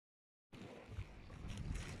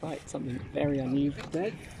Right, something very unusual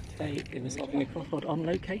today. Today we're solving a crossword on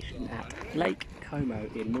location at Lake Como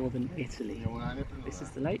in northern Italy. This is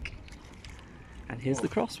the lake, and here's the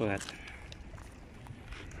crossword.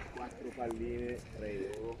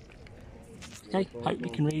 Okay, hope you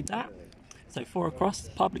can read that. So 4 across,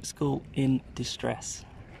 public school in distress.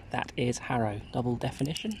 That is Harrow, double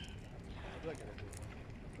definition.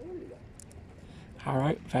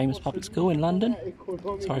 Harrow, famous public school in London.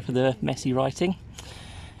 Sorry for the messy writing.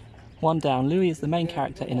 1 down, Louis is the main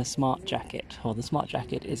character in a smart jacket, or the smart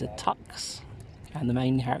jacket is a tux, and the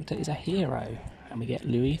main character is a hero, and we get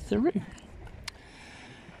Louis Theroux.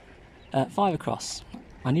 5 across,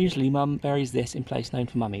 unusually mum buries this in place known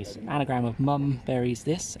for mummies. Anagram of mum buries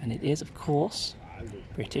this, and it is, of course,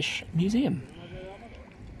 British Museum.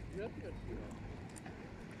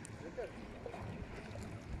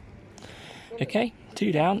 Okay,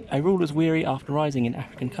 2 down, a ruler's weary after rising in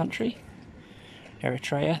African country.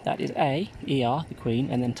 Eritrea, that is A, ER, the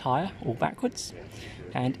Queen, and then tire, all backwards.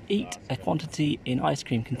 And eat, a quantity in ice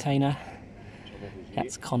cream container,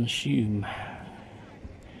 that's consume.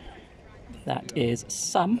 That is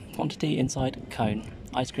some quantity inside cone,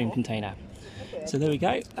 ice cream container. So there we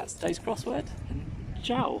go, that's today's crossword. And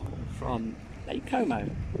ciao from Lake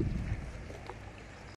Como.